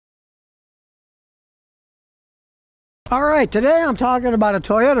All right, today I'm talking about a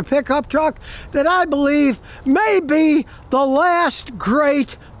Toyota pickup truck that I believe may be the last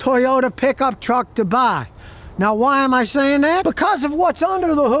great Toyota pickup truck to buy. Now, why am I saying that? Because of what's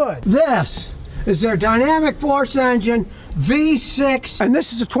under the hood. This is their dynamic force engine V6, and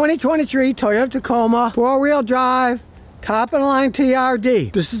this is a 2023 Toyota Tacoma four-wheel drive top-of-the-line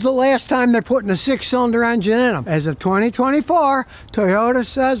TRD. This is the last time they're putting a six-cylinder engine in them. As of 2024, Toyota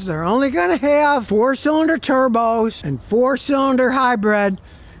says they're only going to have four-cylinder turbos and four-cylinder hybrid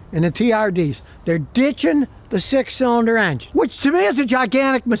in the TRDs. They're ditching the six-cylinder engine, which to me is a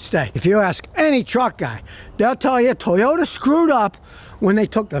gigantic mistake. If you ask any truck guy, they'll tell you Toyota screwed up when they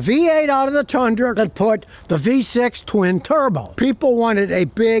took the V8 out of the Tundra and put the V6 twin turbo. People wanted a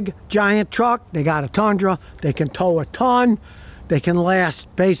big, giant truck. They got a Tundra. They can tow a ton. They can last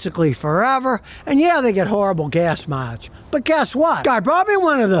basically forever. And yeah, they get horrible gas mileage. But guess what? Guy brought me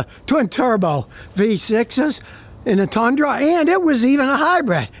one of the twin turbo V6s in a Tundra, and it was even a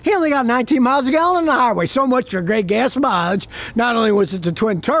hybrid. He only got 19 miles a gallon on the highway. So much for great gas mileage. Not only was it the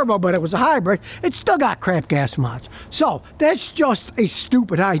twin turbo, but it was a hybrid. It still got crap gas mileage. So that's just a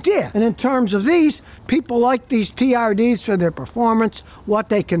stupid idea. And in terms of these, people like these TRDs for their performance, what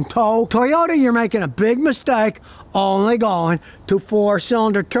they can tow. Toyota, you're making a big mistake only going to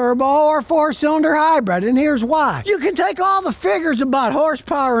four-cylinder turbo or four-cylinder hybrid, and here's why. You can take all the figures about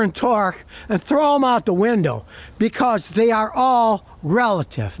horsepower and torque and throw them out the window because they are all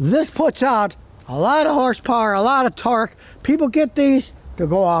relative. This puts out a lot of horsepower, a lot of torque. People get these to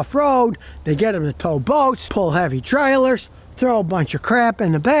go off-road. They get them to tow boats, pull heavy trailers, throw a bunch of crap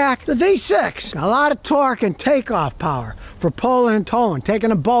in the back. The V6, a lot of torque and takeoff power for pulling and towing, taking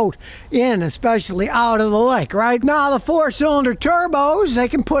a boat in, especially out of the lake, right? Now the four-cylinder turbos, they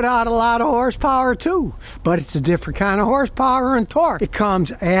can put out a lot of horsepower too, but it's a different kind of horsepower and torque. It comes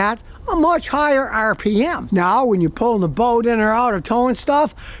at a much higher RPM. Now, when you're pulling the boat in or out or towing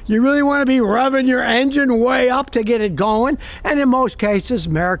stuff, you really want to be revving your engine way up to get it going, and in most cases,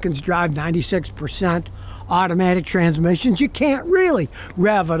 Americans drive 96% automatic transmissions. You can't really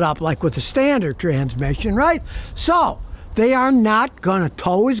rev it up like with a standard transmission, right? So they are not going to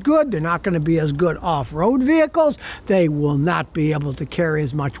tow as good. They're not going to be as good off-road vehicles. They will not be able to carry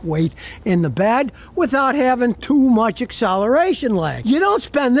as much weight in the bed without having too much acceleration lag. You don't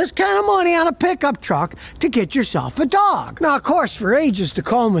spend this kind of money on a pickup truck to get yourself a dog. Now, of course, for ages,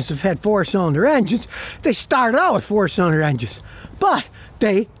 Tacomas have had four-cylinder engines. They started out with four-cylinder engines, but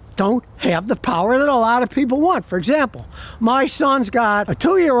they don't have the power that a lot of people want. For example, my son's got a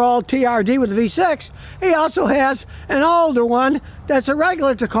 2-year-old TRD with a V6. He also has an older one that's a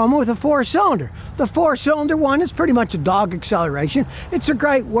regular Tacoma with a four-cylinder. The four-cylinder one is pretty much a dog acceleration. It's a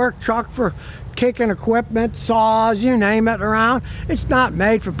great work truck for kicking equipment, saws, you name it, around. It's not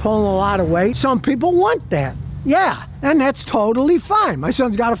made for pulling a lot of weight. Some people want that. Yeah, and that's totally fine. My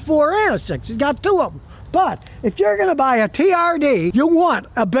son's got a 4 and a 6. He's got 2 of them. But if you're going to buy a TRD, you want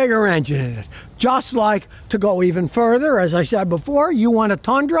a bigger engine in it. Just like, to go even further, as I said before, you want a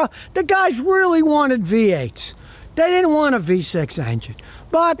Tundra. The guys really wanted V8s. They didn't want a V6 engine.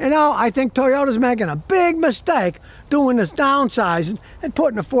 But, you know, I think Toyota's making a big mistake doing this downsizing and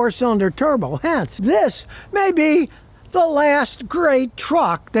putting a four-cylinder turbo. Hence, this may be the last great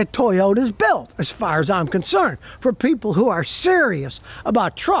truck that Toyota's built, as far as I'm concerned, for people who are serious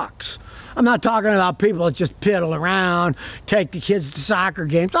about trucks. I'm not talking about people that just piddle around, take the kids to soccer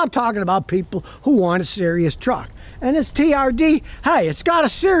games. I'm talking about people who want a serious truck. And this TRD, hey, it's got a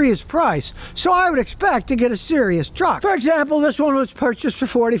serious price, so I would expect to get a serious truck. For example, this one was purchased for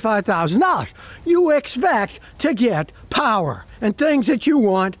 $45,000. You expect to get power and things that you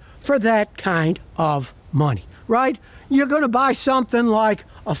want for that kind of money, right? You're going to buy something like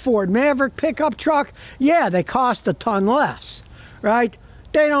a Ford Maverick pickup truck. Yeah, they cost a ton less, right?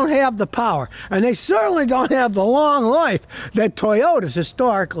 They don't have the power, and they certainly don't have the long life that Toyotas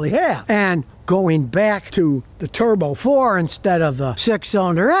historically have. And going back to the Turbo 4 instead of the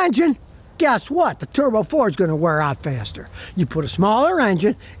six-cylinder engine, guess what? The Turbo 4 is going to wear out faster. You put a smaller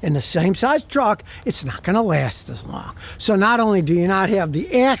engine in the same size truck, it's not going to last as long. So not only do you not have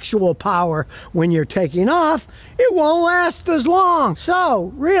the actual power when you're taking off, it won't last as long.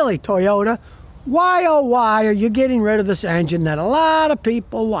 So really, Toyota, why oh why are you getting rid of this engine that a lot of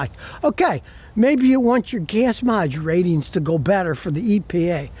people like? Okay, maybe you want your gas mileage ratings to go better for the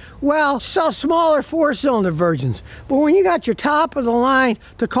EPA. Well, sell smaller 4-cylinder versions. But when you got your top-of-the-line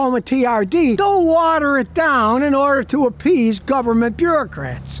Tacoma TRD, don't water it down in order to appease government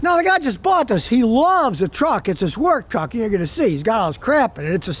bureaucrats. Now, the guy just bought this. He loves the truck. It's his work truck. You're going to see. He's got all his crap in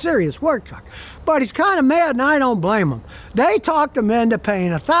it. It's a serious work truck. But he's kind of mad, and I don't blame him. They talked him into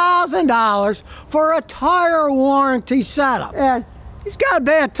paying $1,000 for a tire warranty setup. And he's got a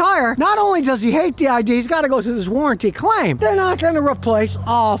bad tire. Not only does he hate the idea, he's got to go through this warranty claim. They're not going to replace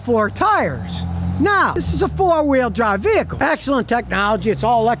all 4 tires. Now, this is a 4-wheel drive vehicle. Excellent technology. It's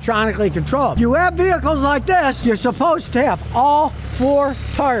all electronically controlled. You have vehicles like this, you're supposed to have all 4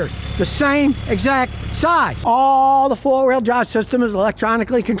 tires the same exact size. All the 4-wheel drive system is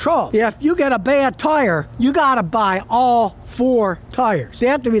electronically controlled. If you get a bad tire, you got to buy all 4 tires. They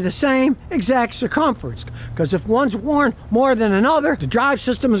have to be the same exact circumference, because if one's worn more than another, the drive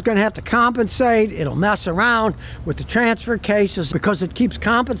system is going to have to compensate. It'll mess around with the transfer cases because it keeps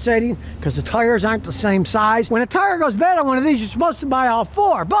compensating because the tires aren't the same size. When a tire goes bad on one of these, you're supposed to buy all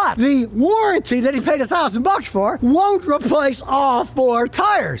 4, but the warranty that he paid $1,000 for won't replace all 4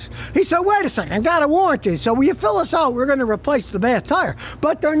 tires. He said, wait a second, I got a warranty, so will you fill us out? We're going to replace the bad tire.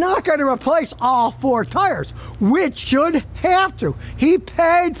 But they're not going to replace all 4 tires, which should have to. He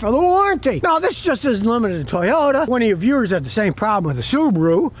paid for the warranty. Now, this just isn't limited to Toyota. One of your viewers had the same problem with the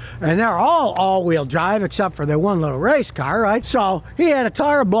Subaru, and they're all-wheel drive except for their one little race car, right? So he had a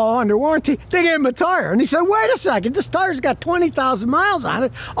tire blow under warranty. They gave him a tire, and he said, wait a second, this tire's got 20,000 miles on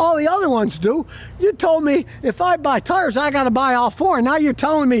it. All the other ones do. You told me if I buy tires, I got to buy all 4, and now you're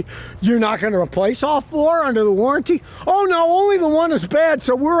telling me you're not going to replace all 4 under the warranty? Oh, no, only the one is bad,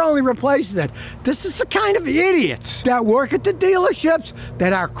 so we're only replacing it. This is the kind of idiots that work at the dealerships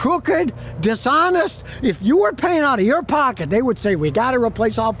that are crooked, dishonest. If you were paying out of your pocket, they would say, we got to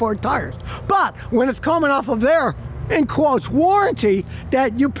replace all 4 tires. But when it's coming off of their, in quotes, warranty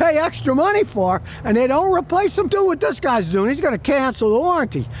that you pay extra money for, and they don't replace them, do what this guy's doing. He's going to cancel the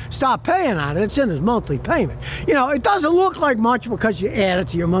warranty. Stop paying on it. It's in his monthly payment. You know, it doesn't look like much because you add it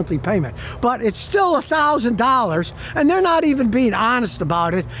to your monthly payment, but it's still $1,000, and they're not even being honest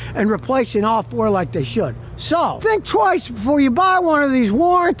about it and replacing all 4 like they should. So, think twice before you buy one of these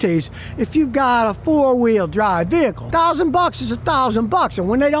warranties if you've got a 4-wheel drive vehicle. $1,000 is $1,000, and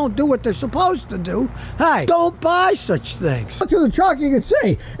when they don't do what they're supposed to do, hey, don't buy such things. Look through the truck, you can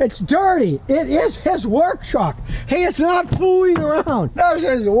see it's dirty. It is his work truck. He is not fooling around. There's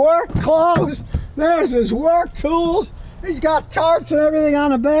his work clothes. There's his work tools. He's got tarps and everything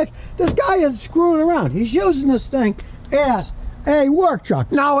on the back. This guy isn't screwing around. He's using this thing as a work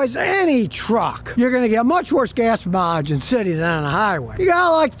truck. Now, as any truck, you're going to get much worse gas mileage in city than on a highway. You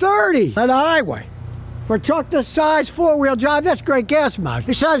got like 30 on the highway. For a truck this size, 4-wheel drive, that's great gas mileage.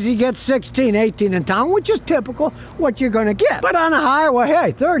 He says he gets 16, 18 in town, which is typical what you're going to get. But on a highway,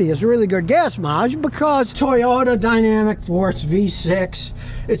 hey, 30 is really good gas mileage because Toyota Dynamic Force V6.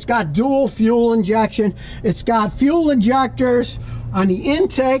 It's got dual fuel injection. It's got fuel injectors on the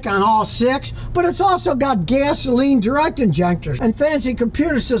intake on all 6, but it's also got gasoline direct injectors and fancy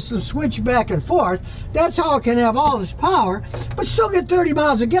computer systems switch back and forth. That's how it can have all this power, but still get 30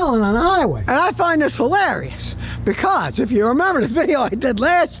 miles a gallon on the highway. And I find this hilarious because if you remember the video I did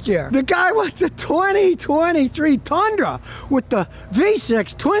last year, the guy with the 2023 Tundra with the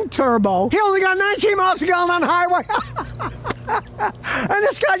V6 twin turbo, he only got 19 miles a gallon on the highway. And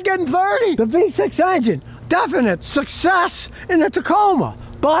this guy's getting 30. The V6 engine, definite success in the Tacoma,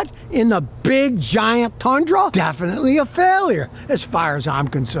 but in the big giant Tundra, definitely a failure as far as I'm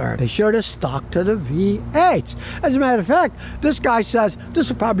concerned. They should have stuck to the V8s. As a matter of fact, this guy says this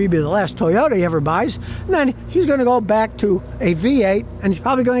will probably be the last Toyota he ever buys, and then he's going to go back to a V8, and he's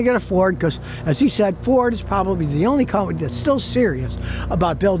probably going to get a Ford because, as he said, Ford is probably the only company that's still serious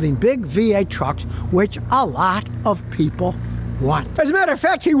about building big V8 trucks, which a lot of people want. As a matter of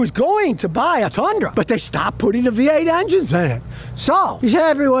fact, he was going to buy a Tundra, but they stopped putting the V8 engines in it. So, he's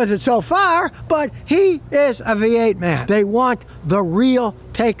happy with it so far, but he is a V8 man. They want the real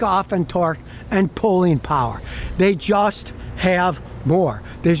takeoff and torque and pulling power. They just have more.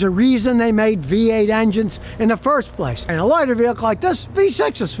 There's a reason they made V8 engines in the first place. In a lighter vehicle like this,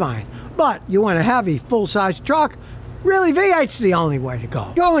 V6 is fine. But you want a heavy, full-size truck, really, V8's the only way to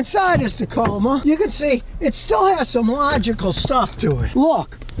go. Go inside this Tacoma, you can see it still has some logical stuff to it.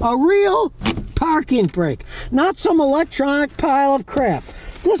 Look, a real parking brake, not some electronic pile of crap.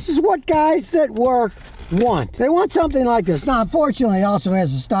 This is what guys that work want. They want something like this. Now, unfortunately, it also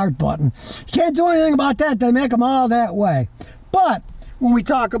has a start button. You can't do anything about that. They make them all that way. But when we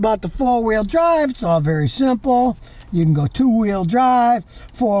talk about the four-wheel drive, it's all very simple. You can go two-wheel drive,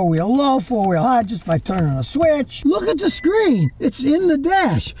 four-wheel low, four-wheel high, just by turning a switch. Look at the screen. It's in the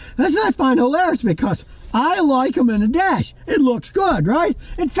dash. That's what I find hilarious, because I like them in the dash. It looks good, right?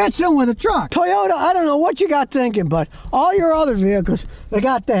 It fits in with a truck. Toyota, I don't know what you got thinking, but all your other vehicles, they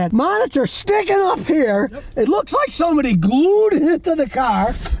got that monitor sticking up here. Yep. It looks like somebody glued it to the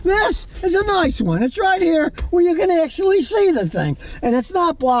car. This is a nice one. It's right here where you can actually see the thing, and it's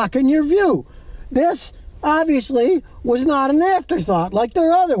not blocking your view. This obviously was not an afterthought like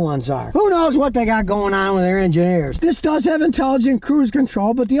their other ones are. Who knows what they got going on with their engineers. This does have intelligent cruise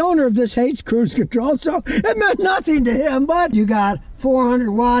control, but the owner of this hates cruise control, so it meant nothing to him. But you got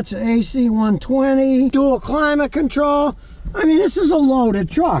 400 watts of AC 120, dual climate control. I mean, this is a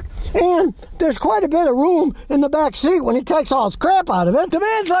loaded truck, and there's quite a bit of room in the back seat when he takes all his crap out of it. The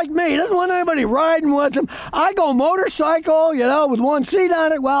man's like me, doesn't want anybody riding with him. I go motorcycle, you know, with one seat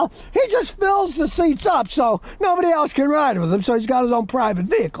on it. Well, he just fills the seats up so nobody else can ride with him, so he's got his own private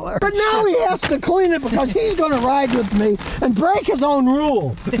vehicle there. But now he has to clean it because he's going to ride with me and break his own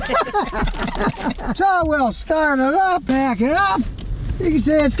rule. So we'll start it up, back it up. You can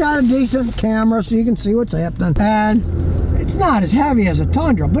see it's got a decent camera so you can see what's happening. And it's not as heavy as a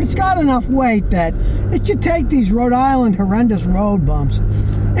Tundra, but it's got enough weight that it should take these Rhode Island horrendous road bumps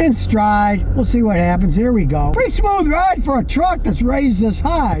in stride. We'll see what happens. Here we go. Pretty smooth ride for a truck that's raised this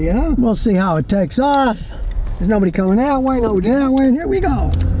high, you know? We'll see how it takes off. There's nobody coming that way, nobody that way. Here we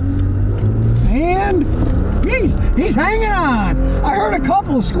go. And he's hanging on. I heard a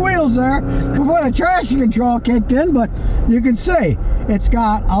couple of squeals there before the traction control kicked in, but you can see it's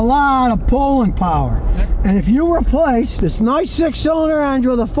got a lot of pulling power. And if you replace this nice 6-cylinder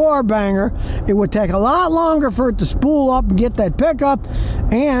engine with a 4-banger, it would take a lot longer for it to spool up and get that pickup,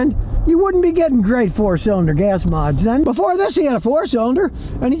 and you wouldn't be getting great 4-cylinder gas mods then. Before this, he had a 4-cylinder,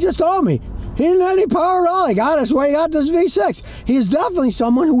 and he just told me he didn't have any power at all. He got his way, he got this V6. He's definitely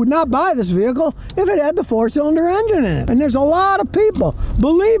someone who would not buy this vehicle if it had the 4-cylinder engine in it. And there's a lot of people,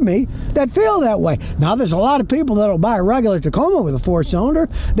 believe me, that feel that way. Now, there's a lot of people that'll buy a regular Tacoma with a 4-cylinder.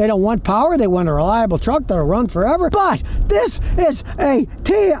 They don't want power. They want a reliable truck that'll run forever. But this is a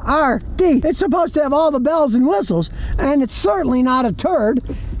TRD. It's supposed to have all the bells and whistles, and it's certainly not a turd.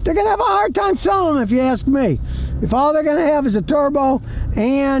 They're going to have a hard time selling them, if you ask me. If all they're going to have is a turbo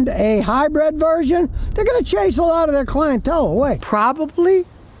and a hybrid version, they're going to chase a lot of their clientele away. Probably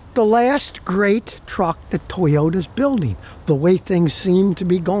the last great truck that Toyota's building, the way things seem to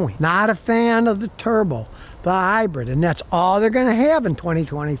be going. Not a fan of the turbo, the hybrid, and that's all they're going to have in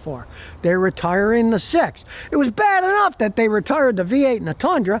 2024. They're retiring the 6. It was bad enough that they retired the V8 and the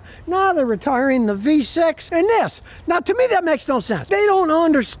Tundra. Now they're retiring the V6 and this. Now, to me, that makes no sense. They don't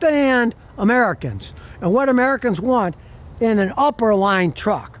understand Americans and what Americans want in an upper line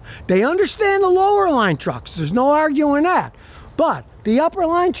truck. They understand the lower line trucks. There's no arguing that. But the upper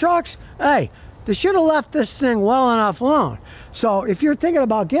line trucks, hey, they should have left this thing well enough alone. So if you're thinking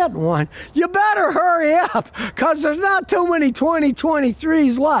about getting one, you better hurry up, because there's not too many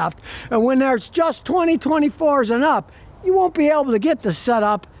 2023s left. And when there's just 2024s and up, you won't be able to get the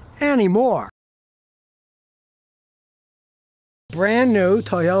setup anymore. Brand new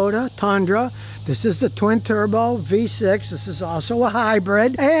Toyota Tundra. This is the twin turbo V6. This is also a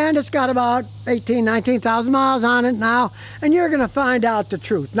hybrid, and it's got about 19,000 miles on it now, and you're gonna find out the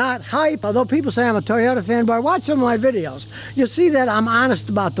truth. Not hype, although people say I'm a Toyota fanboy. Watch some of my videos. You'll see that I'm honest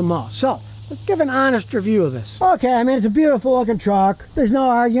about them all. So let's give an honest review of this. Okay, I mean, it's a beautiful looking truck. There's no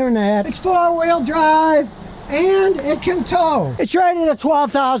arguing that. It's 4-wheel drive, and it can tow. It's rated at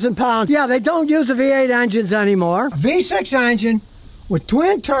 12,000 pounds. Yeah, they don't use the V8 engines anymore. A V6 engine with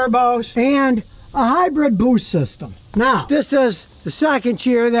twin turbos and a hybrid boost system. Now, this is the second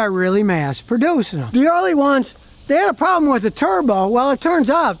year they're really mass producing them. The early ones, they had a problem with the turbo. Well, it turns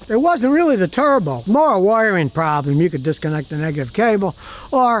out it wasn't really the turbo, more a wiring problem. You could disconnect the negative cable,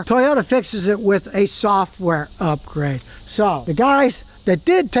 or Toyota fixes it with a software upgrade. So the guys that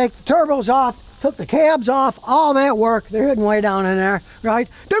did take the turbos off, took the cabs off, all that work, they're hidden way down in there, right?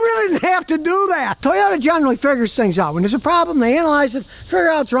 They really didn't have to do that. Toyota generally figures things out. When there's a problem, they analyze it, figure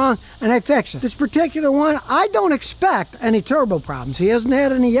out what's wrong, and they fix it. This particular one, I don't expect any turbo problems. He hasn't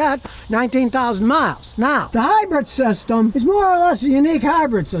had any yet, 19,000 miles. Now, the hybrid system is more or less a unique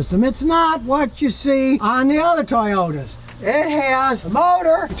hybrid system. It's not what you see on the other Toyotas. It has a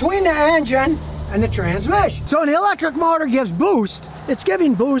motor between the engine and the transmission. So when the electric motor gives boost, it's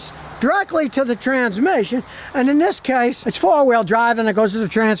giving boost directly to the transmission, and in this case it's 4-wheel drive, and it goes to the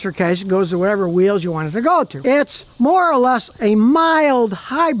transfer case. It goes to whatever wheels you want it to go to. It's more or less a mild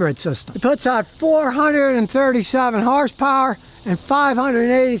hybrid system. It puts out 437 horsepower and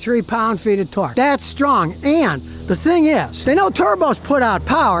 583 pound-feet of torque. That's strong. And the thing is, they know turbos put out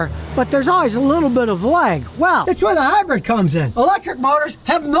power, but there's always a little bit of lag. Well, it's where the hybrid comes in. Electric motors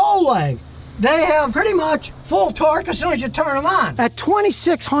have no lag. They have pretty much full torque as soon as you turn them on. At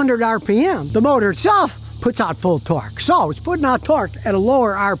 2,600 RPM, the motor itself puts out full torque. So it's putting out torque at a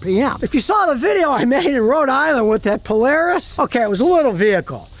lower RPM. If you saw the video I made in Rhode Island with that Polaris, okay, it was a little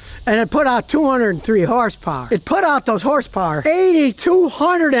vehicle. And it put out 203 horsepower. It put out those horsepower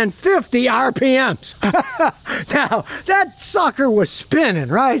 8,250 RPMs. Now, that sucker was spinning,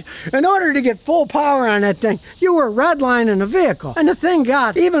 right? In order to get full power on that thing, you were redlining the vehicle. And the thing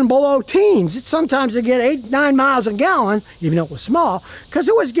got even below teens. Sometimes it get 8, 9 miles a gallon, even though it was small, because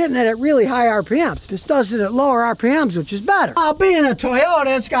it was getting it at really high RPMs. This does it at lower RPMs, which is better. Now, being a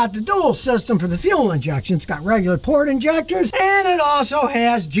Toyota, it's got the dual system for the fuel injection. It's got regular port injectors, and it also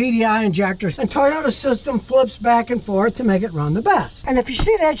has GDI injectors, and Toyota's system flips back and forth to make it run the best. And if you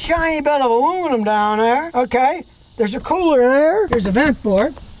see that shiny bit of aluminum down there, okay, there's a cooler there, there's a vent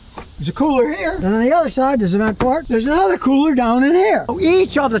port, there's a cooler here, and on the other side there's a vent port, there's another cooler down in here.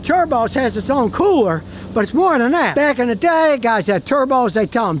 Each of the turbos has its own cooler, but it's more than that. Back in the day, guys had turbos, they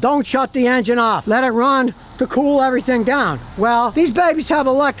tell them, don't shut the engine off, let it run to cool everything down. Well, these babies have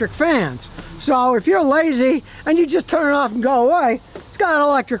electric fans, so if you're lazy and you just turn it off and go away, it's got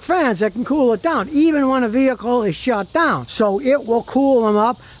electric fans that can cool it down, even when a vehicle is shut down. So it will cool them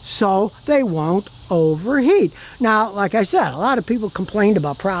up so they won't overheat. Now, like I said, a lot of people complained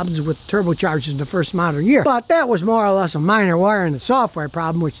about problems with turbochargers in the first model year, but that was more or less a minor wiring and software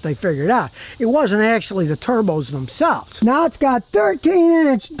problem, which they figured out. It wasn't actually the turbos themselves. Now it's got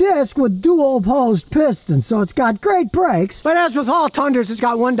 13-inch disc with dual opposed pistons, so it's got great brakes, but as with all Tundras, it's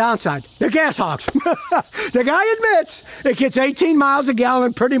got one downside: the gas hogs. The guy admits it gets 18 miles a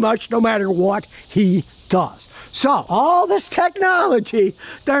gallon pretty much no matter what he does. So, all this technology,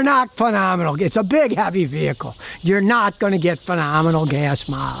 they're not phenomenal. It's a big, heavy vehicle. You're not going to get phenomenal gas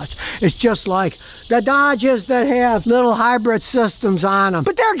mileage. It's just like the Dodges that have little hybrid systems on them.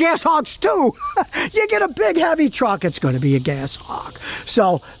 But they're gas hogs too. You get a big, heavy truck, it's going to be a gas hog.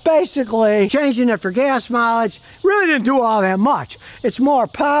 So, basically, changing it for gas mileage really didn't do all that much. It's more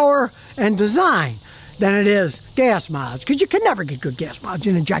power and design than it is gas mileage, because you can never get good gas mileage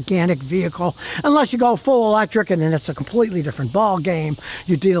in a gigantic vehicle unless you go full electric, and then it's a completely different ball game.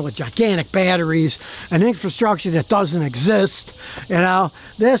 You deal with gigantic batteries and infrastructure that doesn't exist. You know,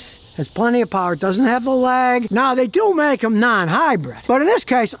 this has plenty of power, doesn't have the lag. Now, they do make them non-hybrid, but in this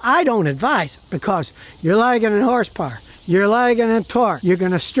case, I don't advise it, because you're lagging in horsepower, you're lagging in torque, you're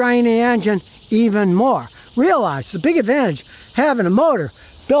going to strain the engine even more. Realize the big advantage having a motor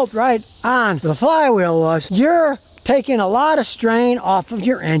built right on the flywheel was you're taking a lot of strain off of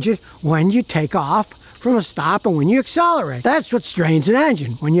your engine when you take off from a stop and when you accelerate. That's what strains an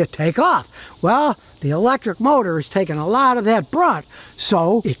engine, when you take off. Well, the electric motor is taking a lot of that brunt,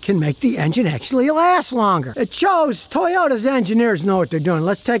 so it can make the engine actually last longer. It shows Toyota's engineers know what they're doing.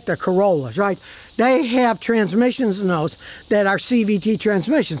 Let's take the Corollas, right? They have transmissions in those that are CVT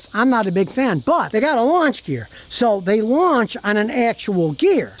transmissions. I'm not a big fan, but they got a launch gear. So they launch on an actual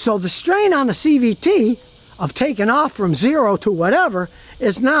gear. So the strain on the CVT of taking off from 0 to whatever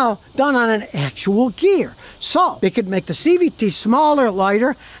is now done on an actual gear. So they could make the CVT smaller,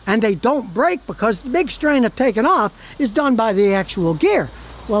 lighter, and they don't break because the big strain of taking off is done by the actual gear.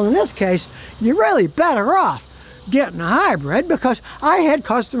 Well, in this case, you're really better off getting a hybrid, because I had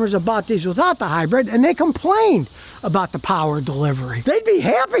customers that bought these without the hybrid and they complained about the power delivery. They'd be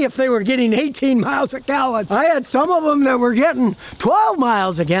happy if they were getting 18 miles a gallon. I had some of them that were getting 12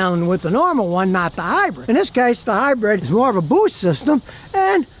 miles a gallon with the normal one, not the hybrid. In this case, the hybrid is more of a boost system,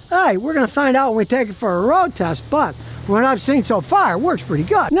 and hey, we're going to find out when we take it for a road test, but from what I've seen so far, it works pretty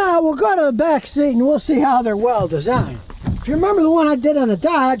good. Now we'll go to the back seat and we'll see how they're well designed. If you remember the one I did on a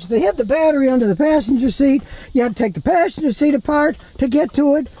Dodge, they had the battery under the passenger seat. You had to take the passenger seat apart to get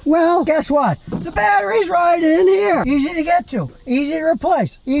to it. Well, guess what? The battery's right in here. Easy to get to, easy to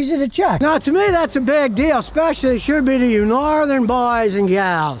replace, easy to check. Now, to me, that's a big deal, especially it should be to you northern boys and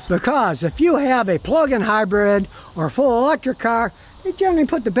gals, because if you have a plug-in hybrid or a full electric car, they generally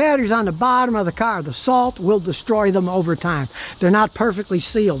put the batteries on the bottom of the car. The salt will destroy them over time. They're not perfectly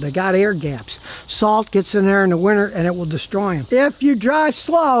sealed. They got air gaps. Salt gets in there in the winter and it will destroy them. If you drive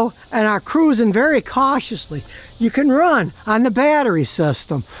slow and are cruising very cautiously, you can run on the battery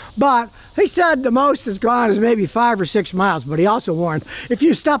system. But he said the most it's gone is maybe 5 or 6 miles, but he also warned if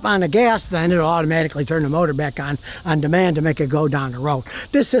you step on the gas, then it'll automatically turn the motor back on demand to make it go down the road.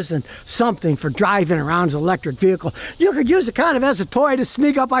 This isn't something for driving around as an electric vehicle. You could use it kind of as a toy to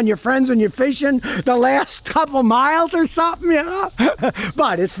sneak up on your friends when you're fishing the last couple miles or something, you know?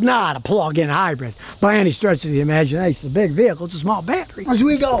 But it's not a plug-in hybrid by any stretch of the imagination. It's a big vehicle, it's a small battery. As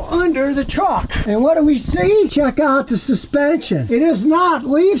we go under the truck, and what do we see? Check out the suspension. It is not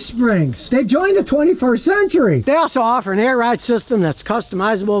leaf springs. They've joined the 21st century. They also offer an air ride system that's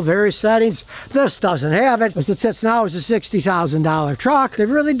customizable, various settings. This doesn't have it. As it sits now, it's a $60,000 truck. They've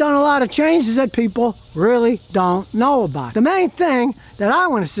really done a lot of changes that people really don't know about. The main thing that I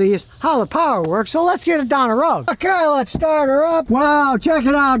want to see is how the power works, so let's get it down the road. Okay, let's start her up. Wow, check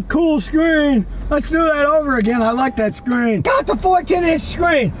it out, cool screen. Let's do that over again. I like that screen. Got the 14-inch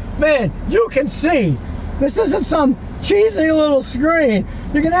screen. Man, you can see. This isn't some cheesy little screen.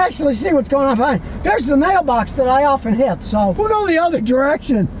 You can actually see what's going on behind. There's the mailbox that I often hit, so we'll go the other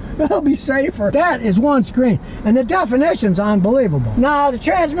direction. It'll be safer. That is one screen, and the definition's unbelievable. Now, the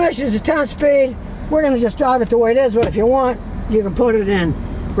transmission is a 10-speed. We're gonna just drive it the way it is, but if you want, you can put it in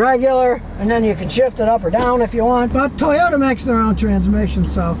regular, and then you can shift it up or down if you want. But Toyota makes their own transmission,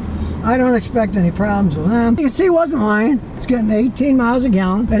 so I don't expect any problems with them. You can see it wasn't lying. It's getting 18 miles a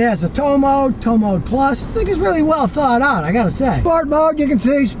gallon. It has a tow mode plus. I think it's really well thought out, I gotta say. Sport mode, you can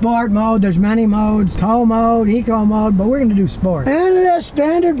see sport mode. There's many modes. Tow mode, eco mode, but we're gonna do sport. And it has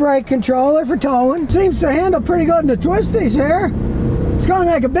standard brake controller for towing. Seems to handle pretty good in the twisties here. It's gonna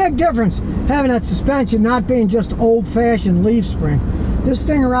make a big difference having that suspension not being just old-fashioned leaf spring. This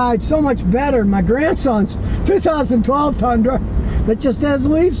thing rides so much better than my grandson's 2012 Tundra that just has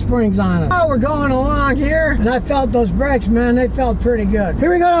leaf springs on it. Now we're going along here, and I felt those brakes, man, they felt pretty good.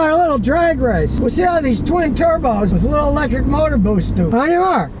 Here we go to our little drag race. We'll see how these twin turbos with a little electric motor boost do. On your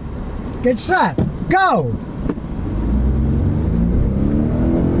mark, get set, go!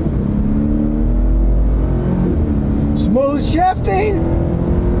 Smooth shifting.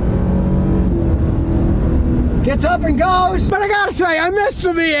 Gets up and goes. But I gotta say, I missed the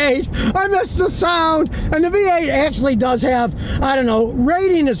V8. I missed the sound. And the V8 actually does have, I don't know,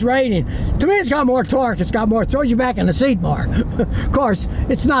 rating is rating. To me, it's got more torque. It's got more, throws you back in the seat more. Of course,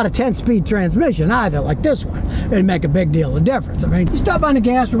 it's not a 10-speed transmission either, like this one. It'd make a big deal of difference. I mean, you step on the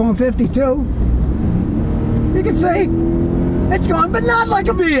gas, we're going 52. You can see. It's going, but not like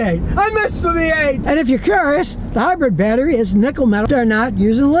a V8. I missed the V8. And if you're curious, the hybrid battery is nickel metal. They're not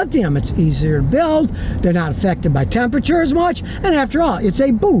using lithium. It's easier to build. They're not affected by temperature as much. And after all, it's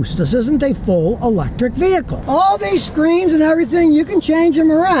a boost. This isn't a full electric vehicle. All these screens and everything, you can change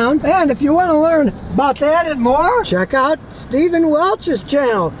them around. And if you want to learn about that and more, check out Stephen Welch's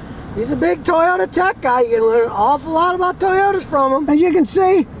channel. He's a big Toyota tech guy. You can learn an awful lot about Toyotas from him. As you can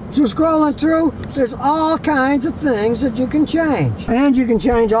see, so scrolling through, there's all kinds of things that you can change. And you can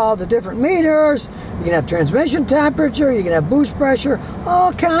change all the different meters. You can have transmission temperature, you can have boost pressure,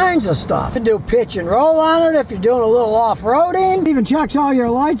 all kinds of stuff. You can do pitch and roll on it if you're doing a little off-roading. It even checks all your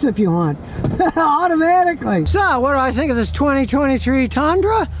lights if you want, automatically. So, what do I think of this 2023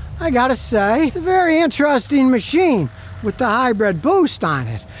 Tundra? I gotta say, it's a very interesting machine with the hybrid boost on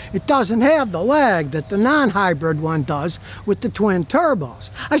it. It doesn't have the lag that the non-hybrid one does with the twin turbos.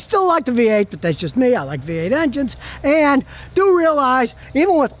 I still like the V8, but that's just me. I like V8 engines. And do realize,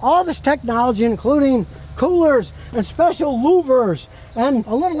 even with all this technology, including coolers and special louvers and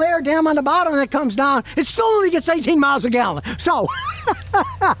a little air dam on the bottom that comes down, it still only gets 18 miles a gallon. So,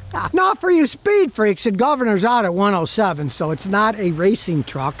 not for you speed freaks, it governors out at 107, so it's not a racing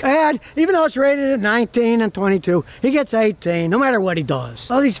truck. And even though it's rated at 19 and 22, he gets 18, no matter what he does.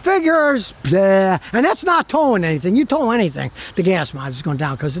 All these figures, bleh, and that's not towing anything. You tow anything, the gas mileage is going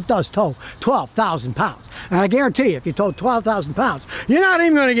down because it does tow 12,000 pounds. And I guarantee you, if you tow 12,000 pounds, you're not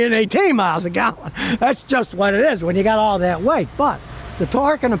even going to get 18 miles a gallon. That's just what it is when you got all that weight. But the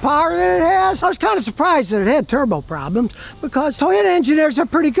torque and the power that it has, I was kind of surprised that it had turbo problems because Toyota engineers are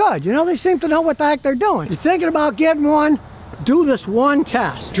pretty good. You know, they seem to know what the heck they're doing. You're thinking about getting one, do this one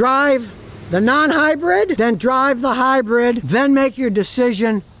test. Drive the non-hybrid, then drive the hybrid, then make your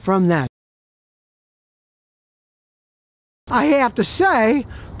decision from that. I have to say,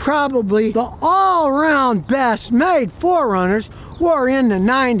 probably the all-around best made 4Runners were in the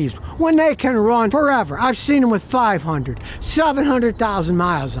 90s when they can run forever. I've seen them with 500, 700,000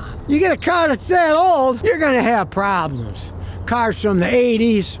 miles on them. You get a car that's that old, you're gonna have problems. Cars from the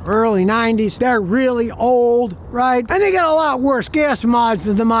 80s, early 90s, they're really old, right? And they get a lot worse gas mods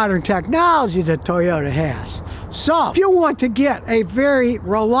than the modern technology that Toyota has. So, if you want to get a very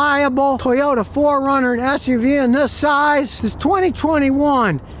reliable Toyota 4Runner and SUV in this size, this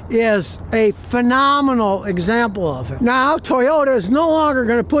 2021 is a phenomenal example of it. Now, Toyota is no longer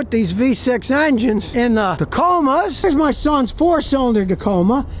going to put these V6 engines in the Tacomas. Here's my son's 4-cylinder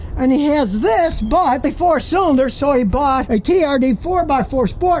Tacoma, and he has this, but a 4-cylinder, so he bought a TRD 4x4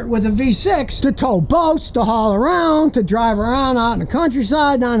 Sport with a V6 to tow boats, to haul around, to drive around out in the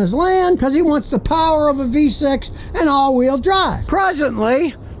countryside on his land, because he wants the power of a V6 and all-wheel drive.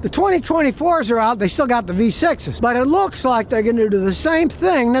 Presently, the 2024s are out, they still got the V6s, but it looks like they're going to do the same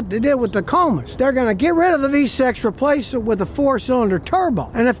thing that they did with the Tacomas. They're going to get rid of the V6, replace it with a 4-cylinder turbo.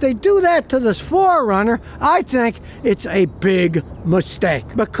 And if they do that to this 4Runner, I think it's a big mistake,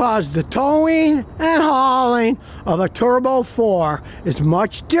 because the towing and hauling of a Turbo 4 is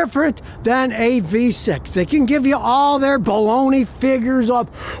much different than a V6. They can give you all their baloney figures of,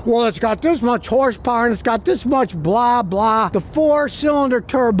 well, it's got this much horsepower and it's got this much blah blah. The 4-cylinder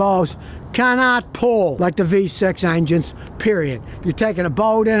turbos cannot pull like the V6 engines, period. You're taking a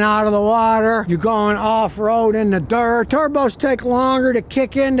boat in out of the water, you're going off-road in the dirt. Turbos take longer to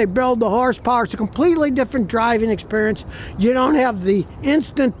kick in, they build the horsepower. It's a completely different driving experience. You don't have the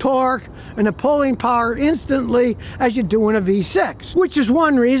instant torque and the pulling power instantly as you do in a V6, which is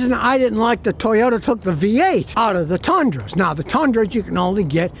one reason I didn't like that Toyota took the V8 out of the Tundras. Now, the Tundras you can only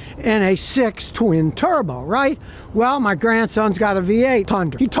get in a 6 twin turbo, right? Well, my grandson's got a V8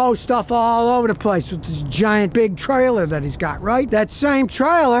 Tundra. He tows stuff all over the place with this giant big trailer that he's got, right? That same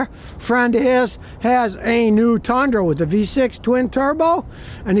trailer, friend of his, has a new Tundra with a V6 twin turbo,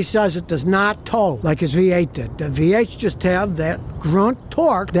 and he says it does not tow like his V8 did. The V8s just have that grunt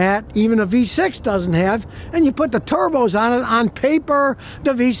torque that even a V6 doesn't have, and you put the turbos on it. On paper,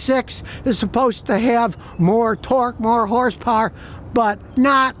 the V6 is supposed to have more torque, more horsepower, but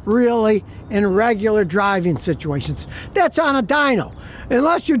not really in regular driving situations. That's on a dyno.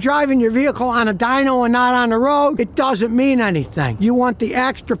 Unless you're driving your vehicle on a dyno and not on the road, it doesn't mean anything. You want the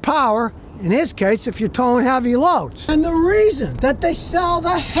extra power, in his case, if you're towing heavy loads. And the reason that they sell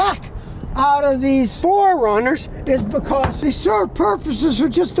the heck out of these 4Runners is because they serve purposes for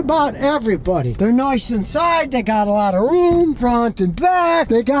just about everybody. They're nice inside, they got a lot of room, front and back,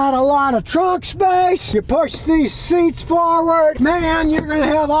 they got a lot of trunk space. You push these seats forward, man, you're gonna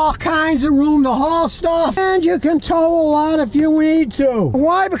have all kinds of room to haul stuff, and you can tow a lot if you need to.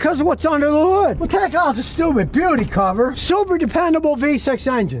 Why? Because of what's under the hood. Well, take off the stupid beauty cover. Super dependable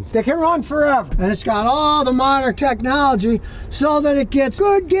V6 engines. They can run forever, and it's got all the modern technology so that it gets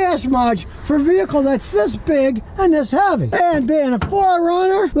good gas mileage for a vehicle that's this big and this heavy. And being a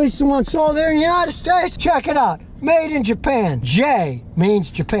 4Runner, at least the one sold here in the United States, check it out. Made in Japan. J means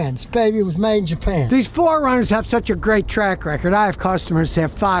Japan. This baby was made in Japan. These 4Runners have such a great track record. I have customers that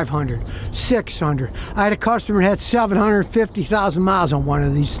have 500, 600. I had a customer that had 750,000 miles on one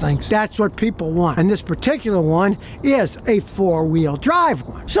of these things. That's what people want. And this particular one is a 4-wheel drive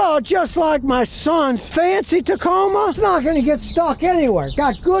one. So just like my son's fancy Tacoma, it's not going to get stuck anywhere.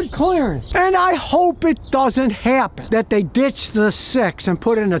 Got good clearance. And I hope it doesn't happen that they ditch the 6 and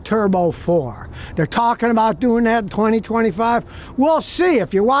put in a Turbo 4. They're talking about doing that in 2025. We'll see.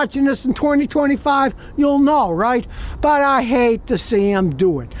 If you're watching this in 2025, you'll know, right? But I hate to see them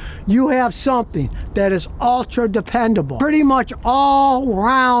do it. You have something that is ultra dependable, pretty much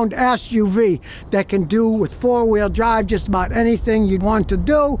all-round SUV that can do with 4-wheel drive just about anything you'd want to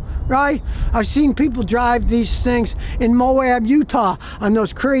do, right? I've seen people drive these things in Moab, Utah on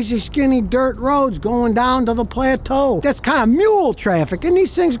those crazy skinny dirt roads going down to the plateau. That's kind of mule traffic, and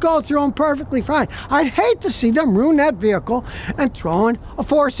these things go through them perfectly fine. I'd hate to see them ruin that vehicle and throw in a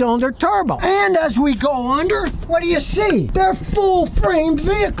 4-cylinder turbo. And as we go under, what do you see? They're full-frame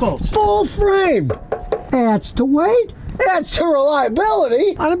vehicles. Full frame. Adds to weight, adds to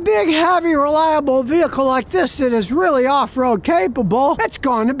reliability. On a big, heavy, reliable vehicle like this that is really off-road capable, it's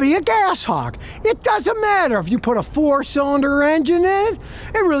going to be a gas hog. It doesn't matter if you put a 4-cylinder engine in it.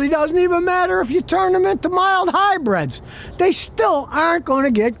 It really doesn't even matter if you turn them into mild hybrids. They still aren't going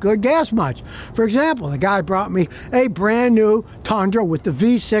to get good gas mileage. For example, the guy brought me a brand new Tundra with the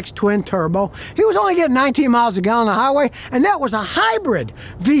V6 twin turbo. He was only getting 19 miles a gallon on the highway, and that was a hybrid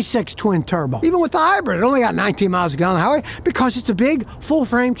V6 twin turbo. Even with the hybrid, it only got 19 miles a gallon on the highway because it's a big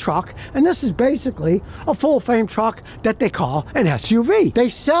full-frame truck, and this is basically a full-frame truck that they call an SUV. They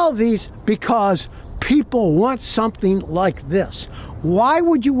sell these because people want something like this. Why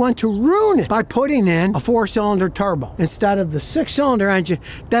would you want to ruin it by putting in a 4-cylinder turbo instead of the 6-cylinder engine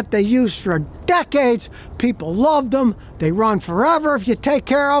that they used for decades? People love them. They run forever if you take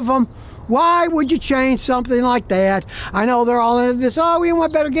care of them. Why would you change something like that? I know they're all into this, oh, we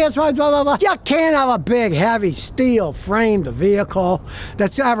want better gas mileage, blah, blah, blah. You can't have a big, heavy, steel-framed vehicle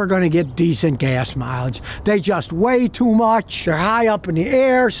that's ever going to get decent gas mileage. They just weigh too much. They're high up in the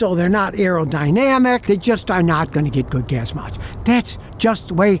air, so they're not aerodynamic. They just are not going to get good gas mileage. That's just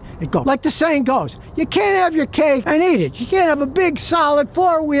the way it goes. Like the saying goes, you can't have your cake and eat it. You can't have a big, solid,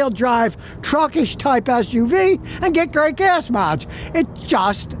 four-wheel drive, truckish type SUV and get great gas mileage. It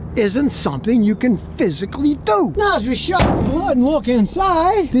just isn't something you can physically do. Now, as we shut the hood and look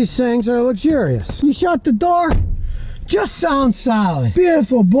inside, these things are luxurious. You shut the door, just sounds solid.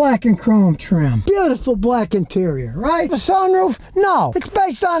 Beautiful black and chrome trim. Beautiful black interior, right? The sunroof? No. It's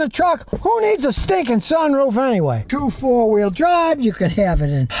based on a truck. Who needs a stinking sunroof anyway? 2 4-wheel drive. You can have it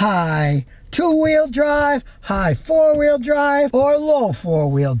in high 2-wheel drive, high 4-wheel drive, or low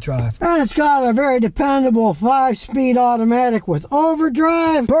 4-wheel drive. And it's got a very dependable 5-speed automatic with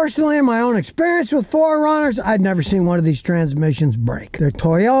overdrive. Personally, in my own experience with 4Runners, I'd never seen one of these transmissions break. They're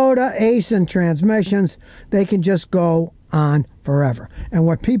Toyota Aisin transmissions. They can just go on forever. And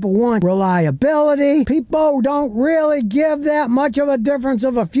what people want, reliability. People don't really give that much of a difference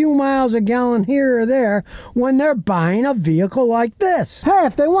of a few miles a gallon here or there when they're buying a vehicle like this. Hey,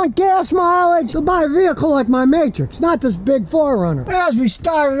 if they want gas mileage, they'll buy a vehicle like my Matrix, not this big 4Runner. As we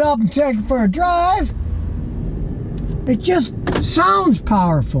start it up and take it for a drive, it just sounds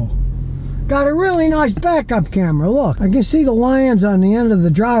powerful. Got a really nice backup camera. Look, I can see the lions on the end of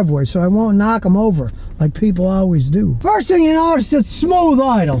the driveway, so I won't knock them over like people always do. First thing you notice, it's smooth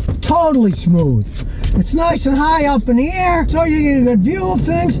idle. Totally smooth. It's nice and high up in the air, so you get a good view of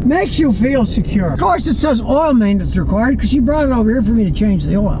things. Makes you feel secure. Of course, it says oil maintenance required because she brought it over here for me to change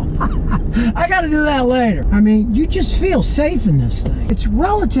the oil. I gotta do that later. I mean, you just feel safe in this thing. It's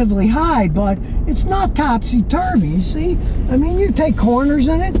relatively high, but it's not topsy-turvy, you see? I mean, you take corners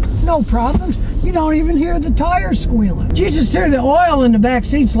in it, no problems. You don't even hear the tires squealing. You just hear the oil in the back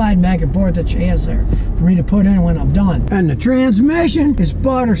seat sliding back and forth that she has there for me to put in when I'm done. And the transmission is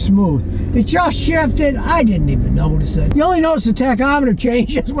butter smooth. It just shifted. I didn't even notice it. You only notice the tachometer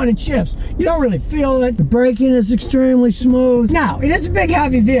changes when it shifts. You don't really feel it. The braking is extremely smooth. Now, it is a big,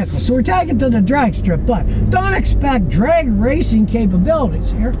 heavy vehicle, so we're taking it to the drag strip, but don't expect drag racing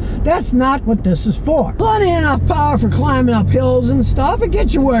capabilities here. That's not what this is for. Plenty enough power for climbing up hills and stuff. It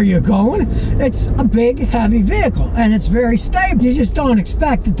gets you where you're going. It's a big, heavy vehicle, and it's very stable. You just don't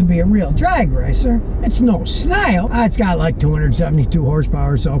expect it to be a real drag racer. It's no snail. It's got like 272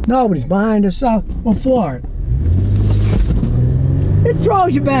 horsepower, so nobody's behind us, so we'll floor it. It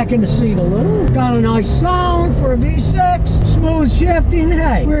throws you back in the seat a little. Got a nice sound for a V6. Smooth shifting.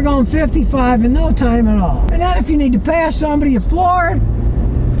 Hey, we're going 55 in no time at all. And then if you need to pass somebody, you floor it.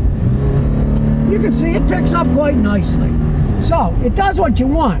 You can see it picks up quite nicely. So, it does what you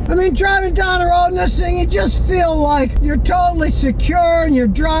want. I mean, driving down the road in this thing, you just feel like you're totally secure in your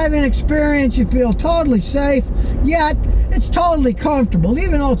driving experience. You feel totally safe, yet it's totally comfortable,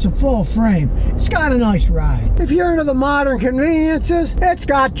 even though it's a full frame. It's got a nice ride. If you're into the modern conveniences, it's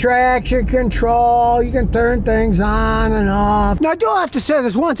got traction control. You can turn things on and off. Now, I do have to say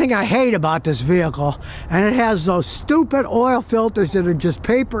there's one thing I hate about this vehicle, and it has those stupid oil filters that are just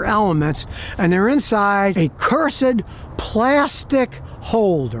paper elements, and they're inside a cursed plastic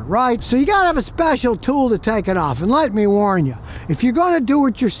holder, right? So you gotta have a special tool to take it off. And let me warn you, if you're gonna do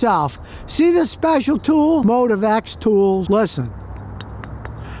it yourself, see this special tool? Motive X tools. Listen,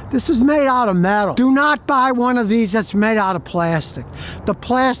 this is made out of metal. Do not buy one of these that's made out of plastic. The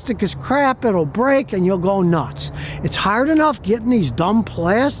plastic is crap, it'll break and you'll go nuts. It's hard enough getting these dumb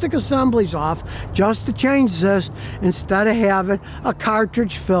plastic assemblies off just to change this instead of having a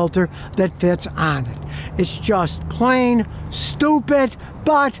cartridge filter that fits on it. It's just plain stupid,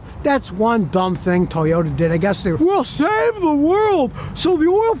 but that's one dumb thing Toyota did. I guess they will save the world, so the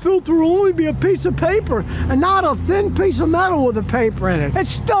oil filter will only be a piece of paper and not a thin piece of metal with a paper in it. It's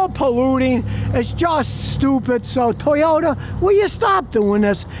still polluting. It's just stupid. So Toyota, will you stop doing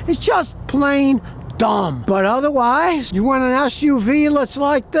this? It's just plain dumb. But otherwise, you want an SUV that's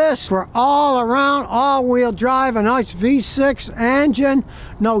like this for all around all-wheel drive, a nice V6 engine,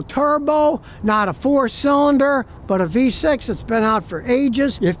 no turbo, not a 4-cylinder, but a V6 that's been out for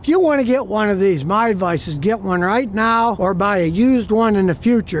ages. If you want to get one of these, my advice is get one right now or buy a used one in the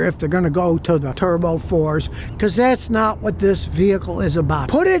future if they're going to go to the turbo 4s, because that's not what this vehicle is about.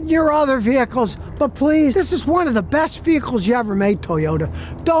 Put it in your other vehicles, but please, this is one of the best vehicles you ever made, Toyota.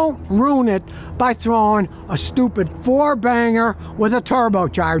 Don't ruin it by throwing a stupid 4-banger with a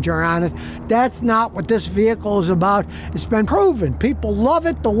turbocharger on it. That's not what this vehicle is about. It's been proven. People love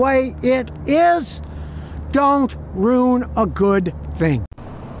it the way it is. Don't ruin a good thing.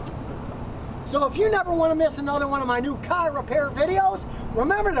 So if you never want to miss another one of my new car repair videos,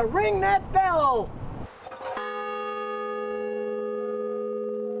 remember to ring that bell.